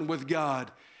mountain with God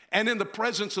and in the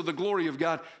presence of the glory of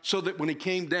God, so that when he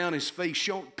came down, his face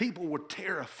shone. People were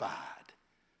terrified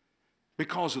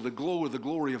because of the glow of the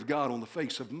glory of God on the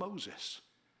face of Moses.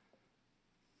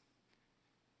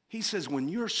 He says when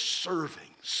you're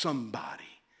serving somebody,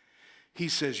 he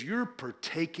says you're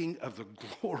partaking of the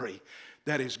glory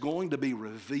that is going to be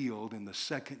revealed in the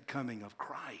second coming of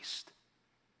Christ.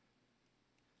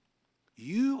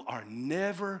 You are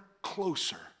never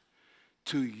closer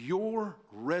to your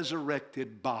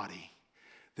resurrected body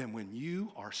than when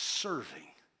you are serving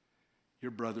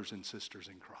your brothers and sisters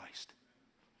in Christ.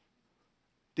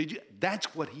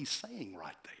 That's what he's saying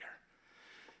right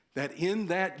there. That in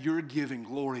that you're giving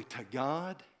glory to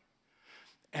God,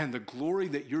 and the glory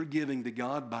that you're giving to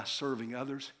God by serving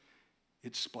others,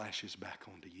 it splashes back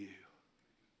onto you.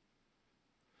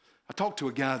 I talked to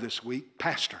a guy this week,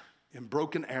 pastor in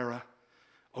Broken Arrow,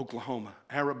 Oklahoma,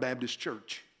 Arab Baptist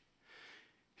Church.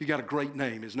 He got a great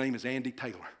name. His name is Andy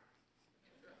Taylor.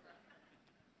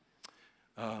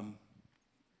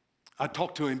 I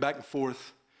talked to him back and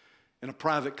forth in a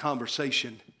private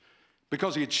conversation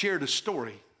because he had shared a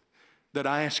story that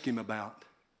I asked him about.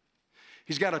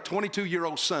 He's got a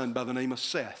 22-year-old son by the name of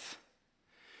Seth.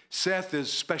 Seth is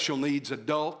special needs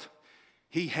adult.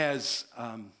 He is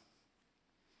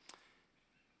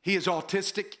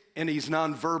autistic and he's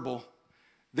nonverbal.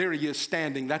 There he is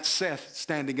standing. That's Seth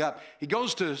standing up. He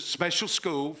goes to special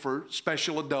school for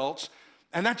special adults,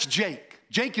 and that's Jake.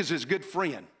 Jake is his good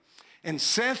friend. And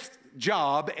Seth's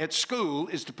job at school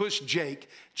is to push Jake.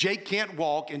 Jake can't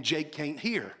walk and Jake can't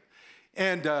hear.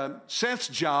 And Seth's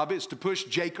job is to push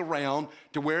Jake around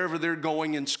to wherever they're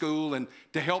going in school and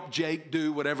to help Jake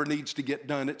do whatever needs to get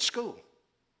done at school.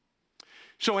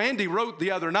 So Andy wrote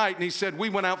the other night and he said, we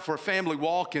went out for a family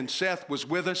walk and Seth was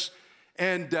with us.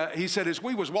 And he said, as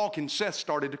we was walking, Seth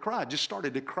started to cry, just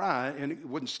started to cry, and it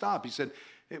wouldn't stop. He said,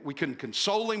 we couldn't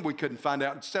console him. We couldn't find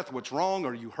out, Seth, what's wrong?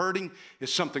 Are you hurting?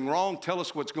 Is something wrong? Tell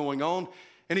us what's going on.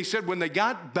 And he said, when they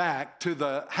got back to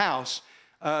the house,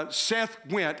 Seth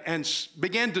went and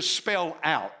began to spell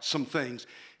out some things.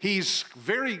 He's a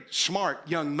very smart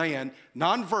young man,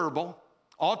 nonverbal,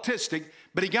 autistic,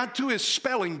 but he got to his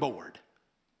spelling board.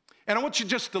 And I want you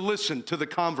just to listen to the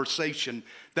conversation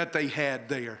that they had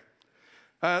there.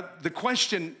 The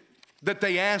question that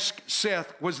they asked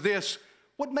Seth was this: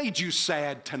 what made you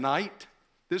sad tonight?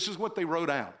 This is what they wrote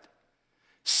out.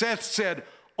 Seth said,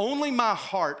 only my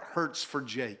heart hurts for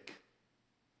Jake.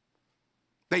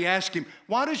 They asked him,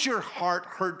 why does your heart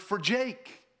hurt for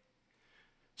Jake?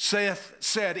 Seth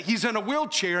said, he's in a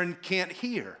wheelchair and can't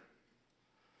hear.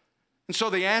 And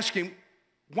so they asked him,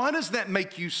 why does that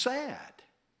make you sad?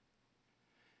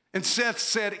 And Seth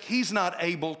said, he's not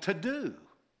able to do.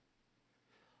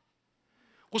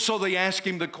 Well, so they asked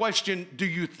him the question, do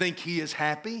you think he is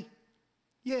happy?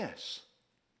 Yes.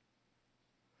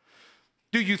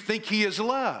 Do you think he is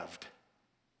loved?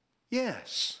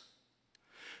 Yes.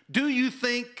 Do you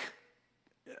think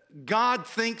God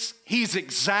thinks he's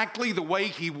exactly the way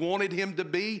he wanted him to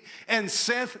be? And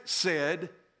Seth said,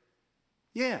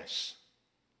 yes.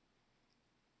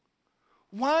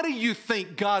 Why do you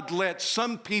think God lets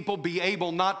some people be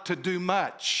able not to do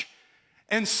much?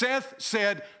 And Seth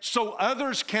said, so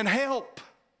others can help.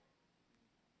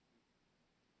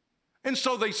 And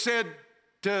so they said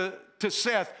to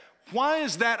Seth, why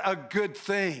is that a good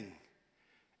thing?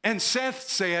 And Seth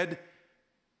said,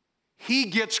 he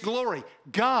gets glory.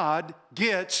 God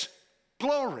gets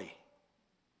glory.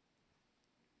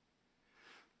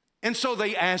 And so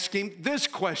they asked him this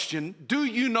question: do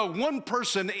you know one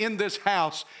person in this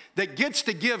house that gets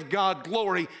to give God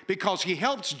glory because he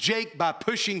helps Jake by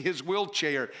pushing his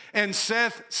wheelchair? And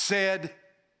Seth said,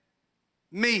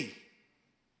 me.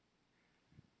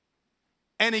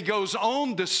 And he goes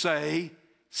on to say,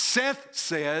 Seth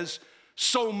says,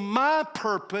 so my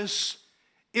purpose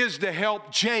is to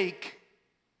help Jake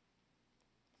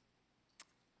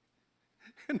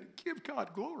and give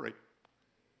God glory.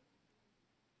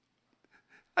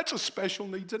 That's a special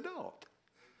needs adult.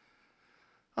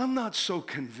 I'm not so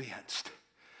convinced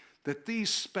that these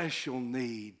special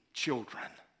need children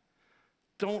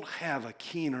don't have a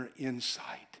keener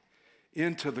insight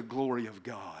into the glory of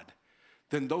God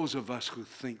than those of us who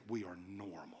think we are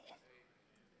normal.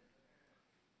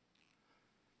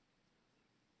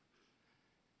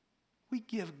 We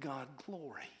give God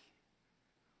glory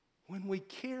when we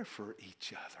care for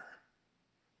each other.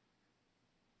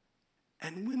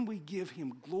 And when we give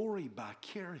him glory by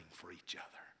caring for each other,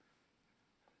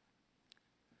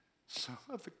 some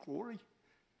of the glory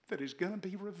that is going to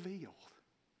be revealed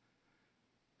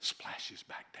splashes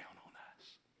back down on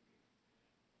us.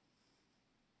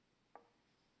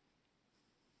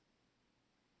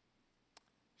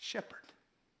 Shepherd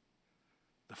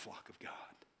the flock of God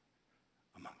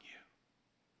among you.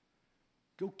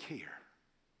 Go care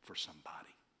for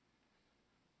somebody.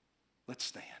 Let's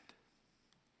stand.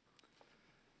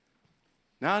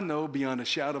 Now I know beyond a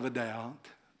shadow of a doubt,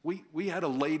 we had a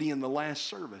lady in the last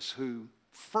service who,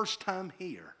 first time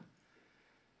here,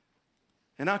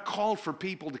 and I called for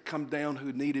people to come down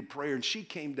who needed prayer, and she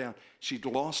came down. She'd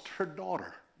lost her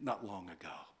daughter not long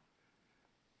ago.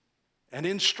 And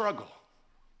in struggle,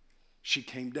 she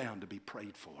came down to be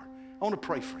prayed for. I want to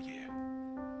pray for you.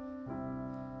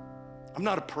 I'm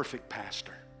not a perfect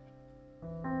pastor.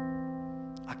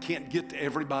 I can't get to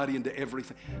everybody and to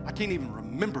everything. I can't even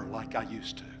remember like I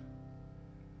used to.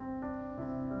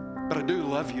 But I do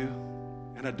love you,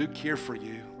 and I do care for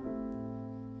you.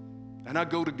 And I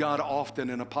go to God often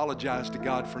and apologize to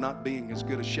God for not being as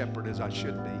good a shepherd as I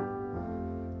should be.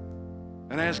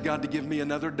 And I ask God to give me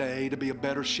another day to be a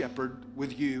better shepherd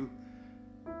with you,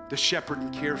 to shepherd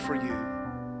and care for you.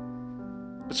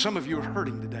 But some of you are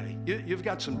hurting today. You've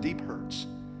got some deep hurts.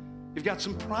 You've got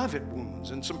some private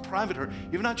wounds and some private hurt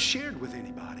you've not shared with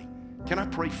anybody. Can I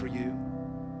pray for you?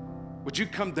 Would you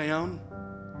come down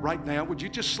right now? Would you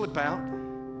just slip out,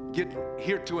 get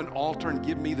here to an altar and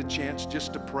give me the chance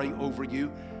just to pray over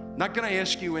you? I'm not going to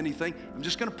ask you anything. I'm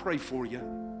just going to pray for you.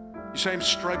 You say, I'm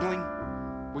struggling.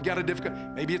 We got a difficult,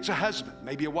 maybe it's a husband,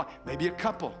 maybe a wife, maybe a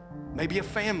couple, maybe a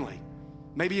family,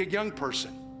 maybe a young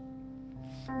person,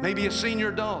 maybe a senior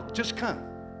adult. Just come.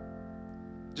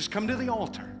 Just come to the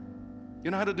altar. You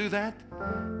know how to do that?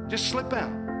 Just slip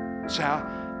out. Say,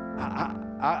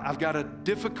 I've got a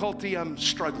difficulty I'm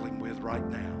struggling with right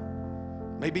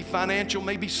now. Maybe financial,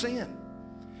 maybe sin,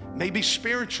 maybe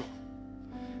spiritual,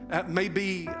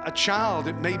 maybe a child,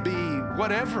 it may be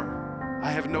whatever.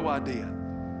 I have no idea.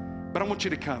 But I want you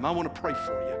to come. I want to pray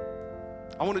for you.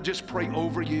 I want to just pray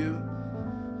over you.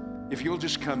 If you'll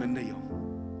just come and kneel.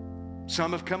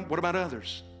 Some have come. What about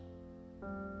others?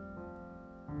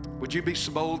 Would you be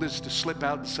so bold as to slip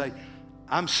out and say,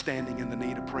 I'm standing in the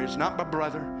need of prayer. It's not my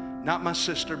brother, not my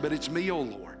sister, but it's me, oh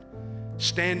Lord,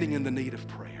 standing in the need of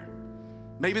prayer.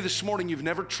 Maybe this morning you've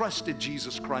never trusted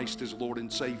Jesus Christ as Lord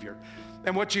and Savior.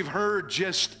 And what you've heard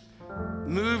just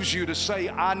moves you to say,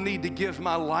 I need to give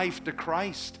my life to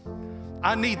Christ.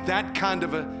 I need that kind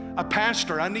of a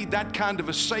pastor. I need that kind of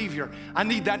a Savior. I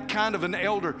need that kind of an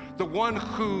elder, the one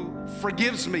who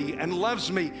forgives me and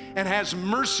loves me and has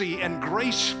mercy and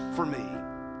grace for me.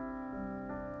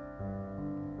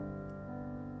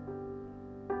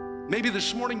 Maybe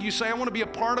this morning you say, I want to be a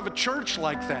part of a church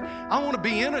like that. I want to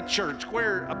be in a church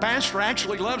where a pastor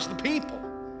actually loves the people.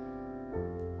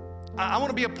 I want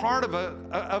to be a part of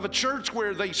a church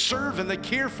where they serve and they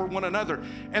care for one another.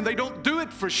 And they don't do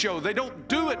it for show. They don't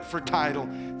do it for title.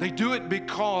 They do it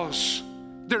because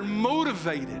they're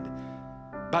motivated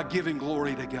by giving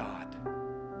glory to God.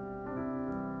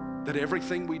 That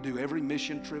everything we do, every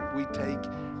mission trip we take,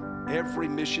 every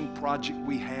mission project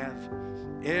we have,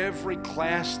 every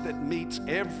class that meets,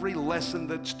 every lesson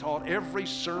that's taught, every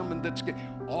sermon that's given,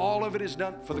 all of it is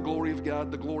done for the glory of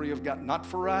God, not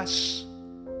for us,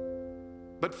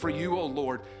 but for you, O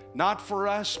Lord. Not for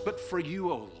us, but for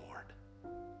you, O Lord.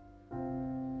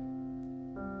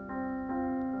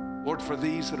 Lord, for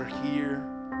these that are here,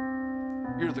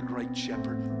 you're the great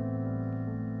shepherd.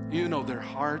 You know their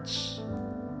hearts.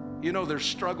 You know their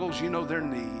struggles. You know their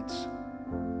needs.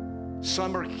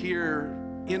 Some are here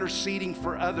interceding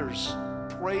for others,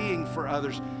 praying for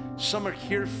others. Some are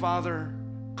here, Father,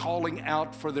 calling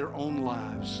out for their own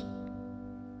lives.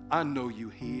 I know you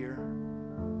hear.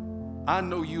 I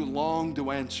know you long to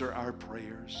answer our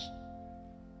prayers.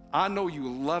 I know you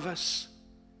love us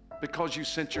because you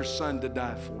sent your Son to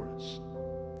die for us.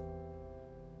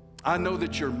 I know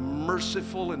that you're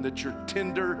merciful and that you're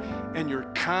tender and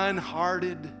you're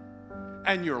kind-hearted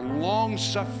and you're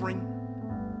long-suffering.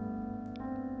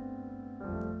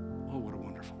 Oh, what a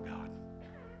wonderful God.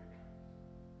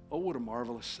 Oh, what a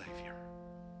marvelous Savior.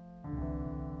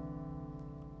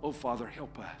 Oh, Father,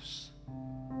 help us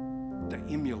to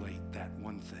emulate that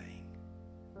one thing,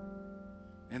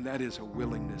 and that is a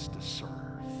willingness to serve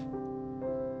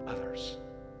others.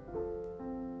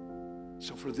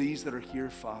 So for these that are here,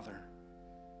 Father,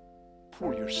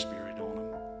 pour your Spirit on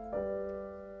them.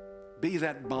 Be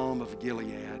that balm of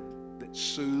Gilead that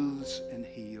soothes and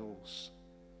heals.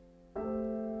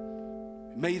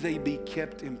 May they be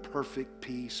kept in perfect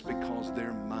peace because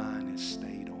their mind is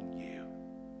stayed on you.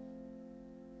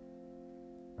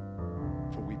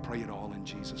 For we pray it all in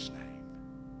Jesus' name.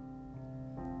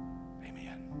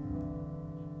 Amen.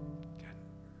 Good.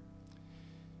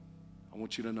 I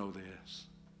want you to know this.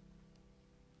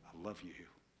 I love you.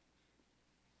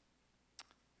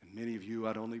 And many of you,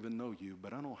 I don't even know you,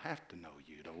 but I don't have to know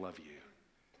you to love you.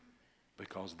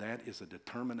 Because that is a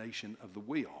determination of the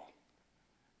will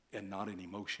and not an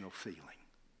emotional feeling.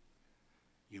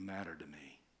 You matter to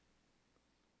me.